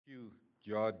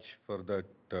George, for that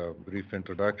brief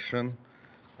introduction.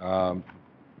 Um,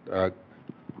 uh,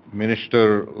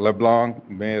 Minister LeBlanc,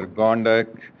 Mayor Gondek,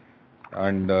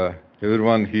 and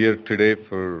everyone here today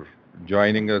for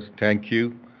joining us. Thank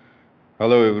you.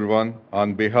 Hello, everyone.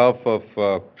 On behalf of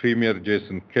Premier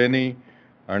Jason Kenney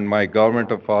and my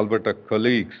Government of Alberta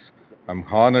colleagues, I'm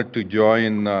honored to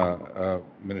join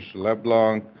Minister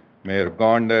LeBlanc, Mayor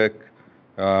Gondek,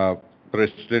 uh,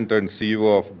 President and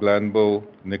CEO of Glenbow,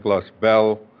 Nicholas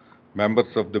Bell, members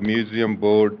of the museum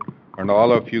board, and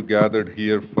all of you gathered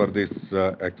here for this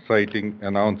exciting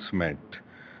announcement.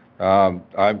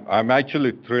 I'm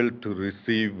actually thrilled to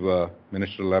receive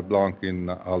Minister LeBlanc in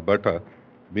Alberta.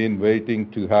 Been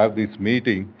waiting to have this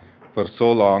meeting for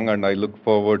so long, and I look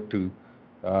forward to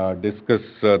discuss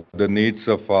the needs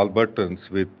of Albertans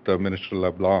with Minister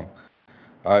LeBlanc.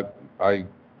 I, I,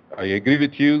 I agree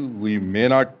with you. We may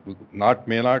not,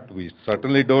 we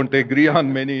certainly don't agree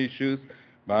on many issues.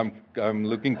 I'm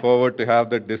looking forward to have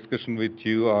that discussion with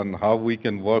you on how we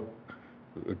can work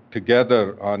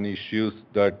together on issues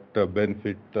that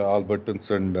benefit Albertans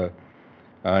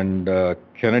and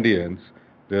Canadians.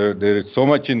 There is so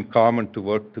much in common to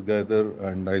work together,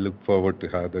 and I look forward to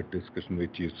have that discussion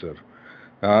with you, sir.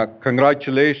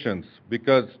 Congratulations,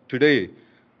 because today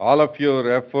all of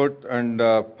your effort and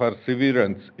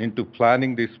perseverance into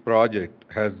planning this project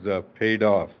has paid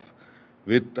off.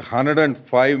 With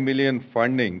 105 million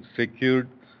funding secured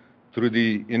through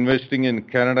the Investing in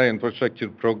Canada Infrastructure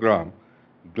Program,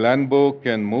 Glenbow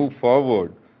can move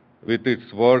forward with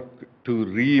its work to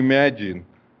reimagine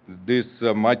this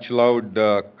much-loved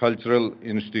cultural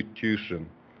institution.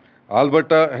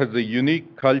 Alberta has a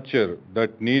unique culture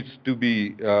that needs to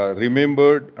be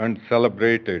remembered and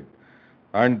celebrated.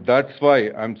 And that's why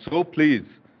I'm so pleased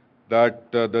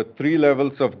that the three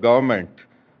levels of government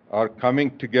are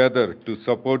coming together to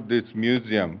support this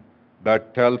museum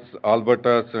that tells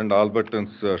Alberta's and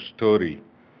Albertans' story.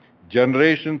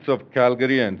 Generations of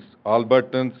Calgarians,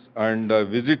 Albertans, and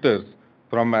visitors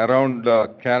from around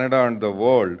Canada and the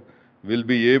world will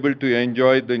be able to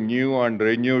enjoy the new and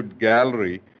renewed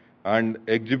gallery and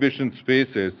exhibition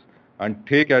spaces and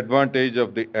take advantage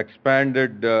of the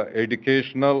expanded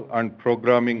educational and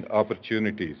programming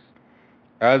opportunities.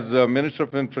 As Minister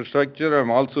of Infrastructure,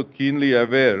 I'm also keenly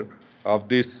aware of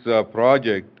this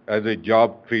project as a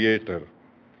job creator.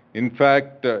 In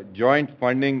fact, joint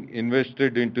funding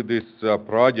invested into this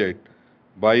project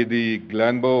by the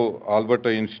Glenbow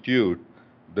Alberta Institute,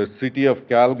 the City of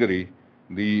Calgary,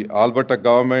 the Alberta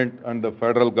government, and the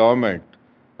federal government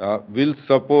will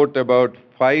support about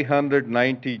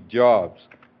 590 jobs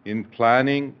in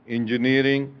planning,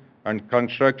 engineering, and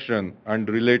construction and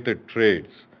related trades.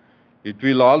 It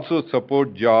will also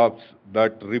support jobs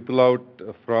that ripple out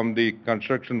from the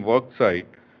construction work site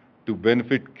to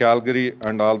benefit Calgary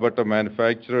and Alberta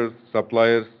manufacturers,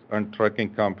 suppliers, and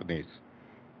trucking companies.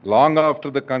 Long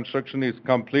after the construction is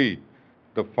complete,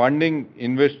 the funding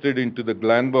invested into the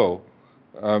Glenbow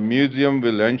Museum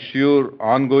will ensure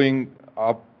ongoing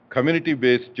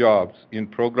community-based jobs in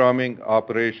programming,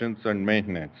 operations, and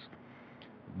maintenance.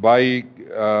 By,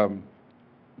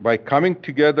 by coming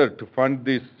together to fund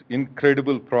this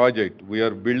incredible project, we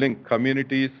are building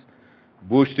communities,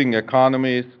 boosting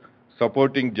economies,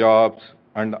 supporting jobs,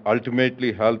 and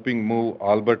ultimately helping move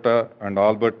Alberta and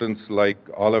Albertans like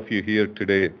all of you here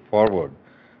today forward.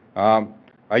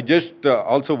 I just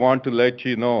also want to let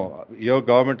you know, your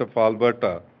government of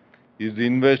Alberta is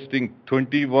investing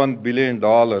 $21 billion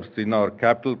in our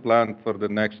capital plan for the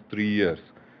next 3 years.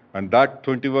 And that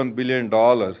 $21 billion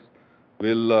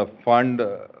will fund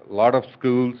a lot of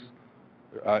schools,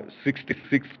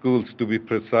 66 schools to be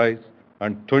precise,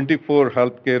 and 24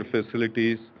 healthcare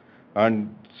facilities,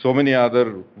 and so many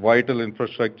other vital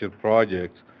infrastructure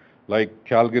projects like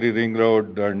Calgary Ring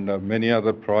Road and many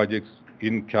other projects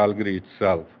in Calgary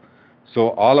itself.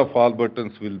 So all of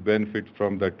Albertans will benefit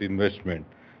from that investment.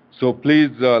 So please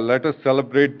let us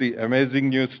celebrate the amazing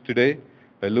news today.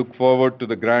 I look forward to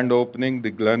the grand opening,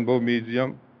 the Glenbow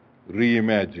Museum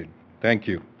Reimagine. Thank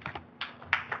you.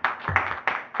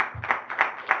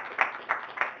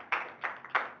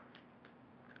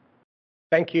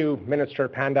 Thank you, Minister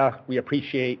Panda. We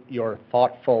appreciate your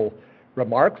thoughtful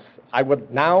remarks. I would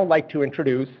now like to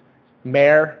introduce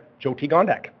Mayor Jyoti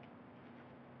Gondek.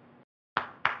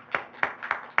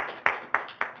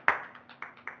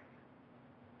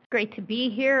 Great to be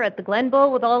here at the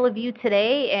Glenbow with all of you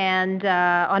today, and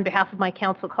on behalf of my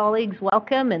council colleagues,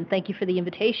 welcome and thank you for the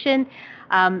invitation.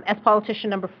 As politician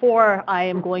number 4, I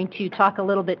am going to talk a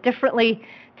little bit differently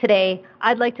Today,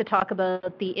 I'd like to talk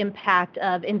about the impact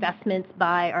of investments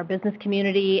by our business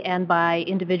community and by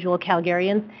individual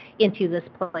Calgarians into this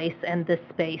place and this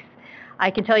space. I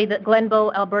can tell you that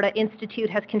Glenbow Alberta Institute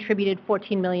has contributed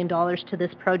 $14 million to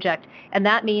this project, and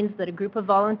that means that a group of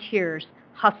volunteers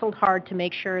hustled hard to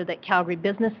make sure that Calgary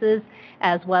businesses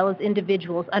as well as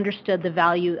individuals understood the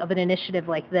value of an initiative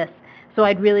like this. So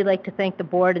I'd really like to thank the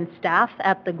board and staff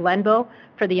at the Glenbow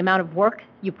for the amount of work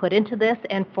you put into this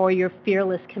and for your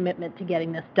fearless commitment to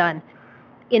getting this done.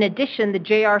 In addition, the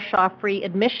J.R. Shaw Free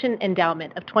Admission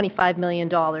Endowment of $25 million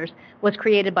was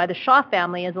created by the Shaw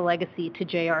family as a legacy to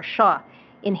J.R. Shaw.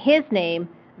 In his name,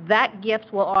 that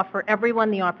gift will offer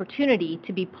everyone the opportunity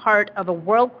to be part of a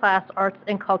world-class arts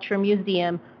and culture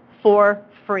museum for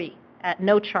free, at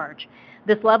no charge.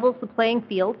 This levels the playing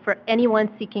field for anyone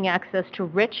seeking access to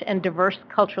rich and diverse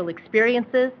cultural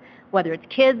experiences, whether it's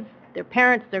kids, their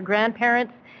parents, their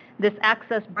grandparents. This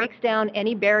access breaks down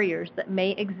any barriers that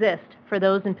may exist for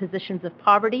those in positions of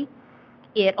poverty.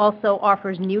 It also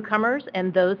offers newcomers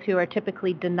and those who are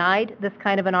typically denied this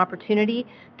kind of an opportunity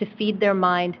to feed their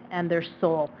mind and their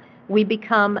soul. We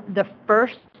become the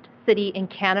first city in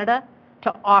Canada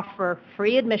to offer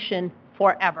free admission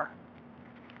forever.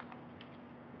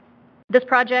 This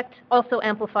project also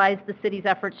amplifies the city's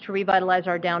efforts to revitalize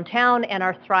our downtown and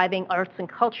our thriving arts and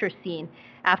culture scene.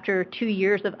 After 2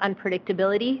 years of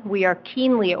unpredictability, we are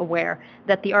keenly aware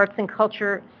that the arts and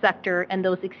culture sector and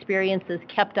those experiences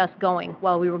kept us going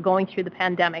while we were going through the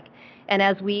pandemic. And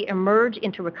as we emerge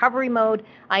into recovery mode,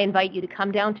 I invite you to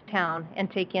come downtown and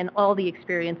take in all the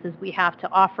experiences we have to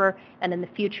offer, and in the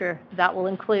future, that will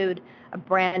include a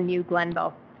brand new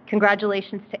Glenbow.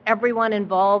 Congratulations to everyone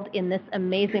involved in this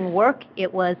amazing work.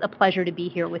 It was a pleasure to be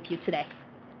here with you today.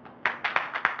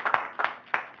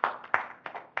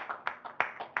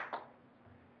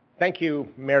 Thank you,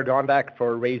 Mayor Gondek,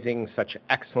 for raising such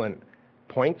excellent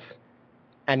points.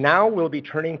 And now we'll be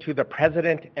turning to the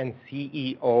President and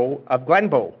CEO of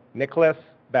Glenbow, Nicholas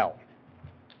Bell.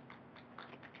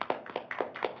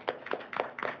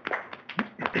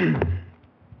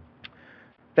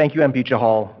 Thank you, MP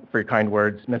Chahal, for your kind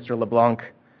words. Mr. LeBlanc,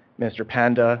 Minister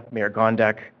Panda, Mayor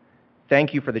Gondek,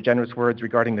 thank you for the generous words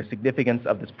regarding the significance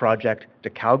of this project to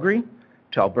Calgary,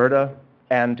 to Alberta,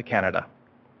 and to Canada.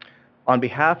 On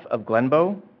behalf of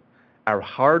Glenbow, our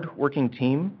hard-working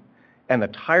team, and the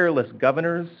tireless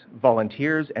governors,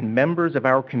 volunteers, and members of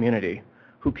our community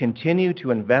who continue to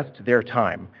invest their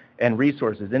time and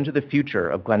resources into the future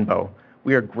of Glenbow,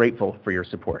 we are grateful for your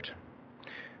support.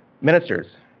 Ministers,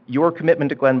 your commitment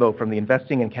to Glenbow from the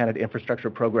Investing in Canada Infrastructure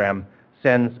Program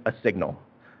sends a signal,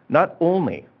 not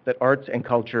only that arts and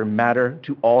culture matter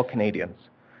to all Canadians,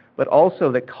 but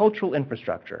also that cultural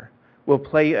infrastructure will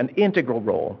play an integral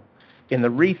role in the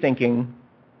rethinking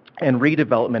and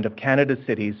redevelopment of Canada's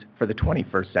cities for the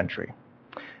 21st century.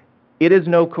 It is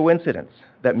no coincidence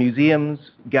that museums,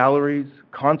 galleries,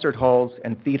 concert halls,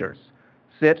 and theaters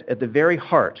sit at the very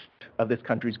heart of this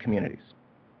country's communities.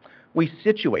 We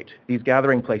situate these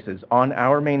gathering places on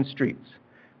our main streets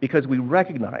because we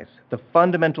recognize the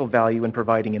fundamental value in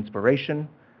providing inspiration,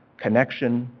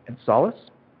 connection, and solace,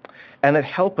 and that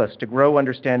help us to grow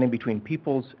understanding between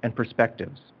peoples and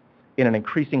perspectives in an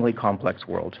increasingly complex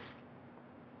world.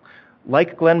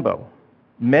 Like Glenbow,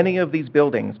 many of these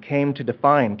buildings came to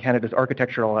define Canada's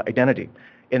architectural identity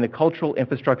in the cultural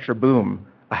infrastructure boom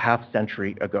a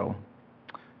half-century ago.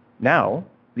 Now,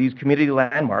 these community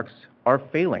landmarks are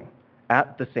failing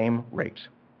at the same rate.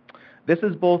 This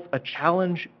is both a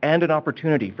challenge and an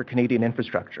opportunity for Canadian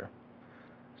infrastructure.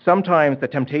 Sometimes the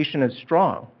temptation is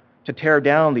strong to tear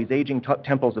down these aging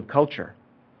temples of culture.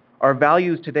 Our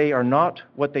values today are not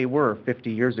what they were 50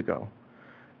 years ago.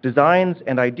 Designs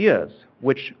and ideas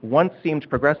which once seemed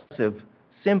progressive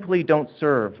simply don't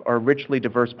serve our richly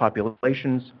diverse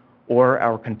populations or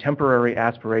our contemporary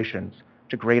aspirations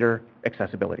to greater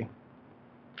accessibility.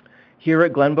 Here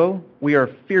at Glenbow, we are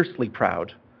fiercely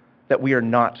proud that we are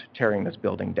not tearing this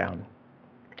building down.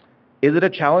 Is it a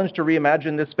challenge to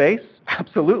reimagine this space?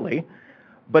 Absolutely,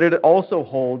 but it also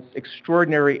holds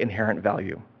extraordinary inherent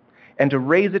value, and to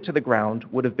raze it to the ground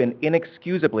would have been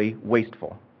inexcusably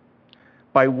wasteful.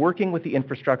 By working with the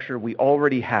infrastructure we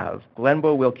already have,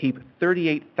 Glenbow will keep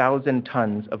 38,000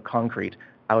 tons of concrete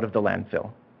out of the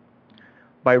landfill.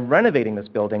 By renovating this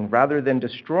building rather than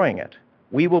destroying it,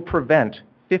 we will prevent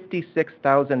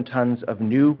 56,000 tons of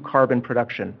new carbon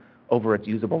production over its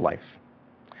usable life.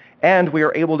 And we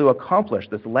are able to accomplish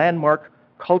this landmark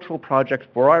cultural project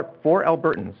for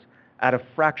Albertans at a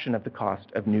fraction of the cost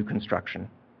of new construction.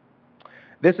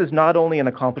 This is not only an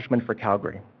accomplishment for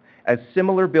Calgary. As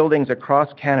similar buildings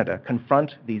across Canada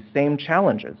confront these same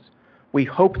challenges, We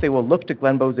hope they will look to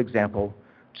Glenbow's example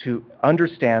to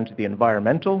understand the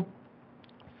environmental,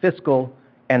 fiscal,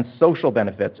 and social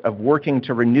benefits of working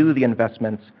to renew the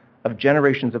investments of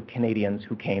generations of Canadians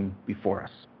who came before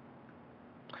us.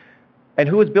 And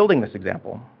who is building this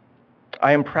example?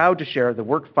 I am proud to share the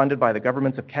work funded by the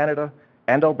governments of Canada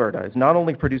and Alberta is not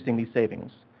only producing these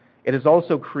savings, it is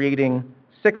also creating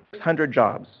 600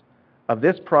 jobs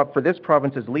for this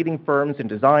province's leading firms in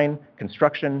design,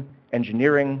 construction,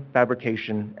 engineering,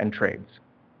 fabrication, and trades.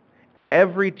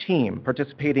 Every team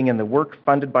participating in the work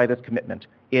funded by this commitment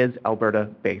is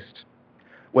Alberta-based.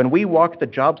 When we walk the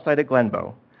job site at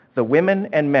Glenbow, the women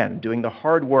and men doing the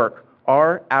hard work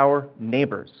are our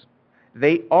neighbors.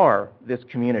 They are this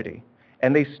community,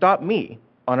 and they stop me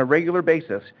on a regular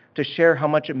basis to share how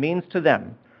much it means to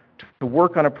them to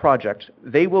work on a project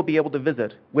they will be able to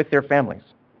visit with their families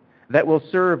that will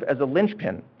serve as a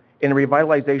linchpin in the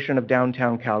revitalization of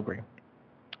downtown Calgary,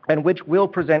 and which will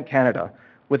present Canada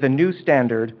with a new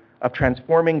standard of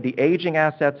transforming the aging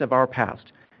assets of our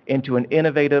past into an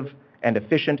innovative and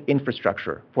efficient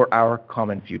infrastructure for our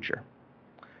common future.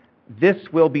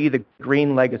 This will be the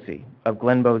green legacy of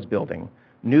Glenbow's building,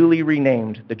 newly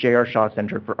renamed the J.R. Shaw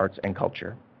Centre for Arts and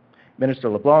Culture. Minister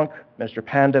LeBlanc, Minister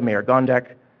Panda, Mayor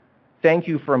Gondek, thank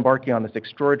you for embarking on this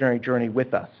extraordinary journey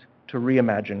with us to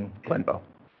reimagine Glenbow.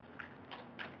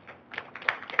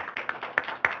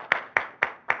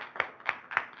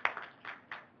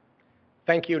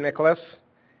 Thank you, Nicholas.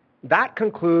 That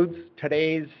concludes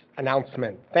today's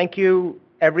announcement. Thank you,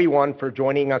 everyone, for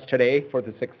joining us today for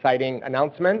this exciting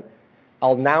announcement.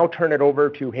 I'll now turn it over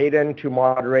to Hayden to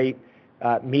moderate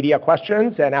media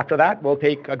questions, and after that, we'll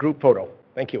take a group photo.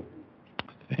 Thank you.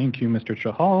 Thank you, Mr.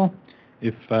 Chahal.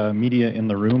 If media in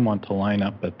the room want to line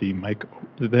up at the mic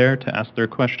there to ask their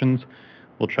questions,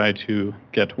 we'll try to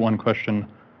get one question,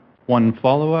 one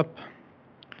follow-up.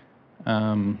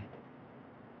 I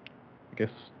guess,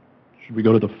 should we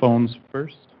go to the phones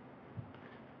first?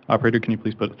 Operator, can you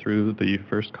please put it through the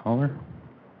first caller?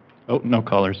 Oh, no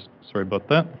callers. Sorry about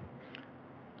that.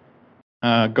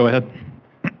 Go ahead.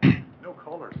 No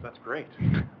callers. That's great.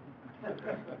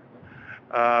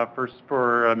 First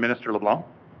for Minister LeBlanc.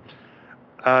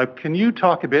 Can you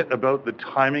talk a bit about the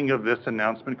timing of this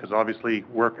announcement? Because obviously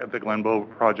work at the Glenbow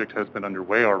project has been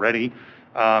underway already.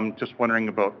 Just wondering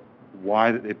about why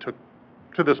it took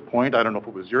to this point. I don't know if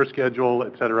it was your schedule,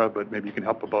 et cetera, but maybe you can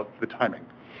help about the timing.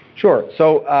 Sure.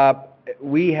 So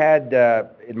we had,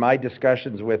 in my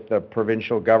discussions with the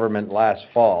provincial government last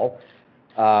fall,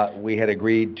 we had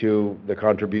agreed to the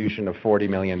contribution of $40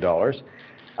 million.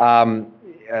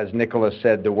 As Nicholas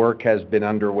said, the work has been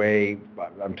underway.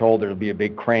 I'm told there'll be a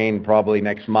big crane probably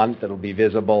next month that'll be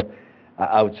visible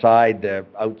outside. The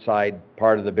outside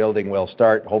part of the building will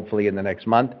start hopefully in the next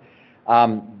month.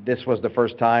 This was the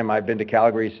first time I've been to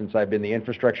Calgary since I've been the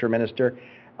infrastructure minister.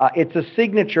 It's a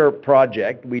signature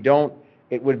project.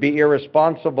 It would be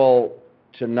irresponsible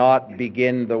to not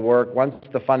begin the work once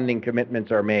the funding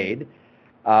commitments are made.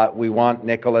 We want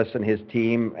Nicholas and his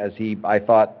team, as I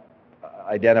thought,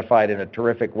 identified in a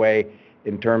terrific way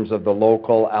in terms of the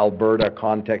local Alberta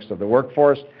context of the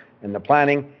workforce and the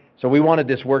planning. So we wanted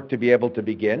this work to be able to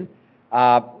begin.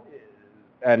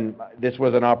 And this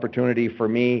was an opportunity for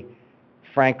me,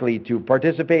 frankly, to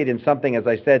participate in something, as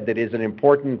I said, that is an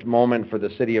important moment for the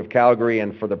city of Calgary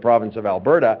and for the province of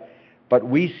Alberta. But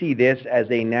we see this as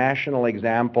a national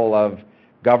example of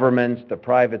governments, the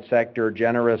private sector,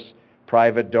 generous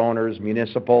private donors,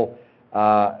 municipal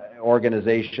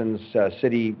organizations,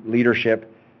 city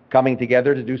leadership coming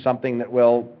together to do something that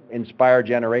will inspire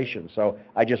generations. So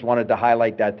I just wanted to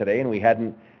highlight that today, and we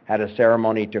hadn't had a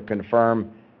ceremony to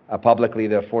confirm publicly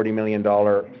the $40 million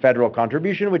federal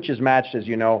contribution, which is matched, as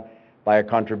you know, by a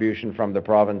contribution from the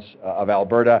province of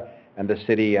Alberta and the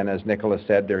city. And as Nicholas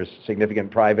said, there's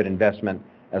significant private investment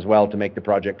as well to make the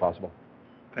project possible.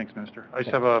 Thanks, Minister. I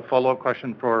just have a follow-up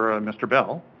question for Mr.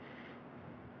 Bell.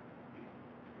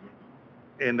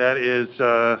 And that is,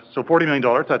 so $40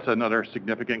 million, that's another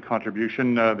significant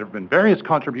contribution. There have been various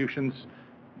contributions.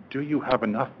 Do you have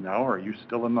enough now, or are you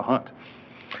still in the hunt?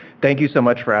 Thank you so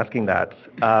much for asking that.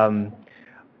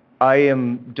 I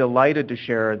am delighted to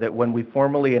share that when we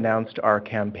formally announced our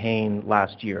campaign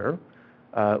last year,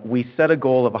 we set a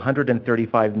goal of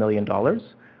 $135 million,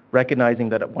 recognizing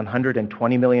that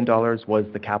 $120 million was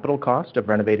the capital cost of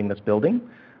renovating this building,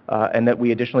 and that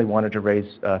we additionally wanted to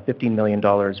raise $15 million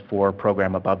for a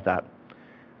program above that.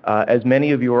 As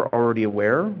many of you are already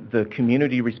aware, the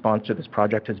community response to this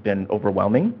project has been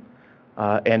overwhelming.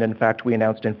 And in fact, we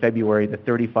announced in February the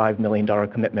 $35 million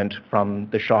commitment from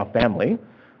the Shaw family,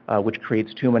 which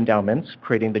creates two endowments,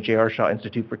 creating the J.R. Shaw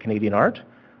Institute for Canadian Art,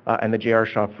 and the J.R.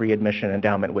 Shaw Free Admission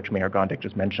Endowment, which Mayor Gondek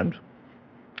just mentioned.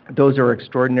 Those are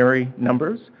extraordinary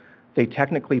numbers. They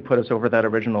technically put us over that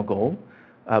original goal,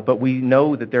 but we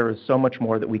know that there is so much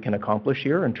more that we can accomplish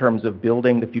here in terms of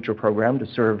building the future program to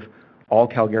serve all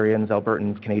Calgarians,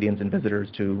 Albertans, Canadians, and visitors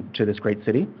to this great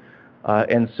city.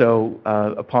 And so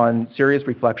upon serious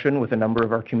reflection with a number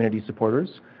of our community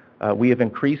supporters, we have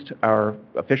increased our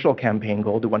official campaign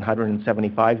goal to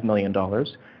 $175 million,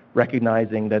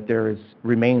 recognizing that there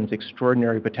remains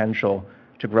extraordinary potential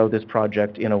to grow this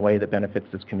project in a way that benefits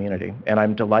this community. And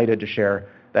I'm delighted to share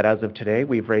that as of today,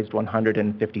 we've raised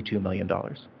 $152 million.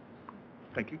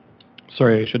 Thank you.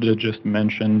 Sorry, I should have just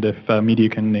mentioned if media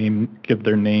can give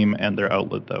their name and their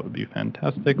outlet, that would be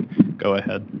fantastic. Go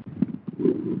ahead.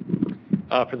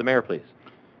 For the mayor, please.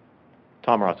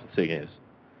 Tom Ross with City News.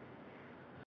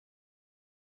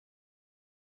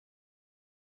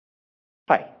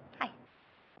 Hi.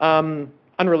 Hi.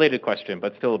 Unrelated question,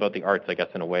 but still about the arts, I guess,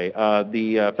 in a way.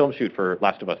 The film shoot for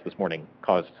Last of Us this morning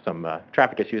caused some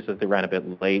traffic issues as they ran a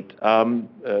bit late.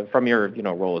 From your,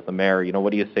 role as the mayor,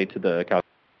 what do you say to the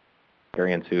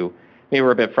Calgarians who maybe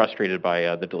were a bit frustrated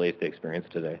by the delays they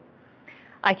experienced today?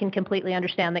 I can completely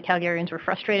understand that Calgarians were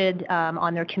frustrated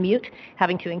on their commute,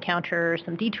 having to encounter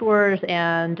some detours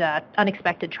and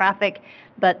unexpected traffic,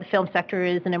 but the film sector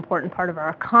is an important part of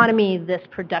our economy. This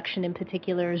production in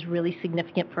particular is really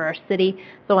significant for our city,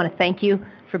 so I want to thank you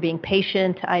for being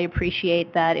patient. I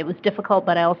appreciate that it was difficult,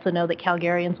 but I also know that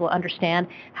Calgarians will understand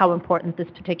how important this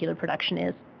particular production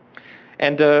is.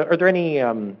 And are there any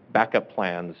backup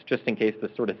plans just in case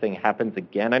this sort of thing happens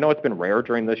again? I know it's been rare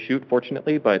during the shoot,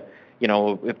 fortunately, but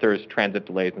if there's transit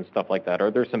delays and stuff like that,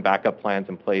 are there some backup plans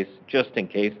in place just in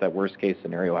case that worst case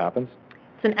scenario happens?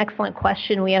 It's an excellent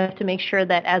question. We have to make sure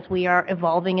that as we are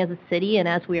evolving as a city and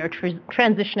as we are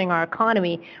transitioning our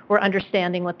economy, we're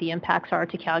understanding what the impacts are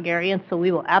to Calgarians. So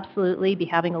we will absolutely be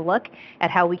having a look at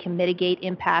how we can mitigate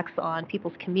impacts on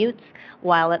people's commutes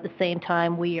while at the same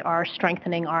time we are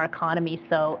strengthening our economy.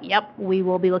 So, yep, we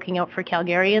will be looking out for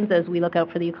Calgarians as we look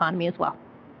out for the economy as well.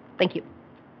 Thank you.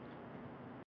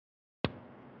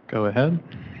 Go ahead.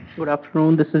 Good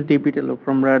afternoon. This is DP Tillo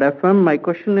from Red FM. My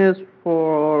question is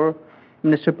for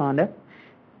Mr. Panda.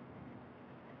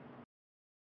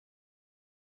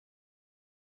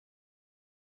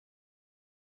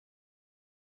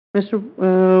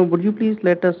 Mr. Would you please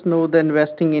let us know the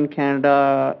Investing in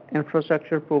Canada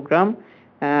infrastructure program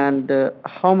and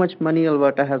how much money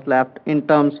Alberta has left in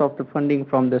terms of the funding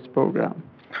from this program?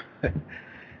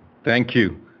 Thank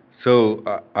you. So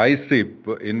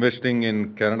ICIP, Investing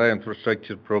in Canada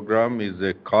Infrastructure Program, is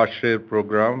a cost-share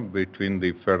program between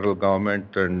the federal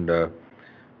government and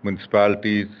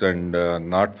municipalities and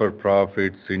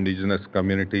not-for-profits, indigenous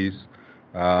communities.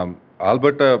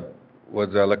 Alberta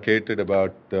was allocated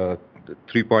about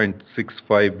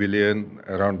 $3.65 billion,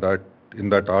 around that, in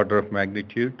that order of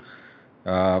magnitude,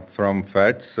 from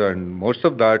feds, and most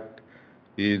of that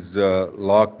is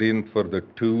locked in for the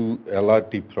two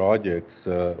LRT projects,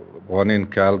 one in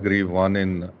Calgary, one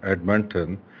in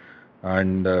Edmonton,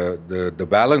 and the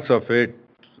balance of it,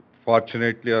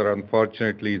 fortunately or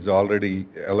unfortunately, is already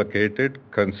allocated,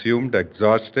 consumed,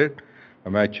 exhausted.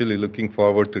 I'm actually looking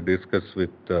forward to discuss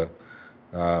with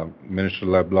Minister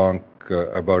LeBlanc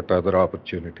about other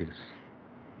opportunities.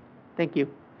 Thank you.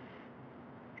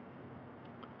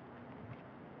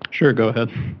 Sure, go ahead.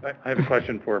 I have a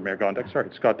question for Mayor Gondek. Sorry,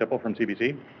 Scott Dippel from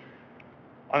CBC.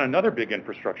 On another big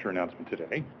infrastructure announcement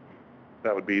today,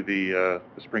 that would be the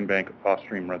Springbank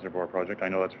Off-Stream Reservoir project. I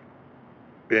know that's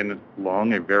been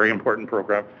long, a very important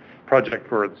project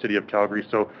for the city of Calgary.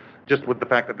 So just with the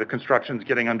fact that the construction's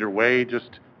getting underway,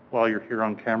 just while you're here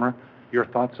on camera, your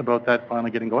thoughts about that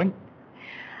finally getting going?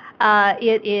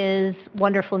 It is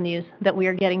wonderful news that we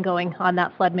are getting going on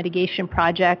that flood mitigation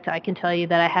project. I can tell you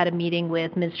that I had a meeting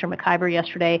with Minister McIver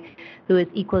yesterday, who is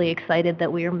equally excited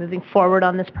that we are moving forward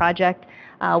on this project.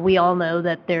 We all know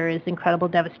that there is incredible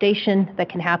devastation that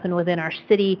can happen within our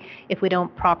city if we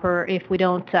don't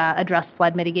address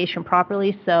flood mitigation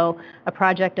properly. So a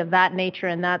project of that nature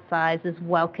and that size is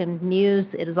welcome news.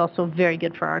 It is also very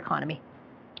good for our economy.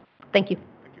 Thank you.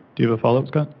 Do you have a follow-up,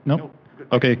 Scott? No?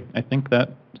 Okay, I think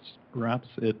that wraps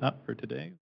it up for today.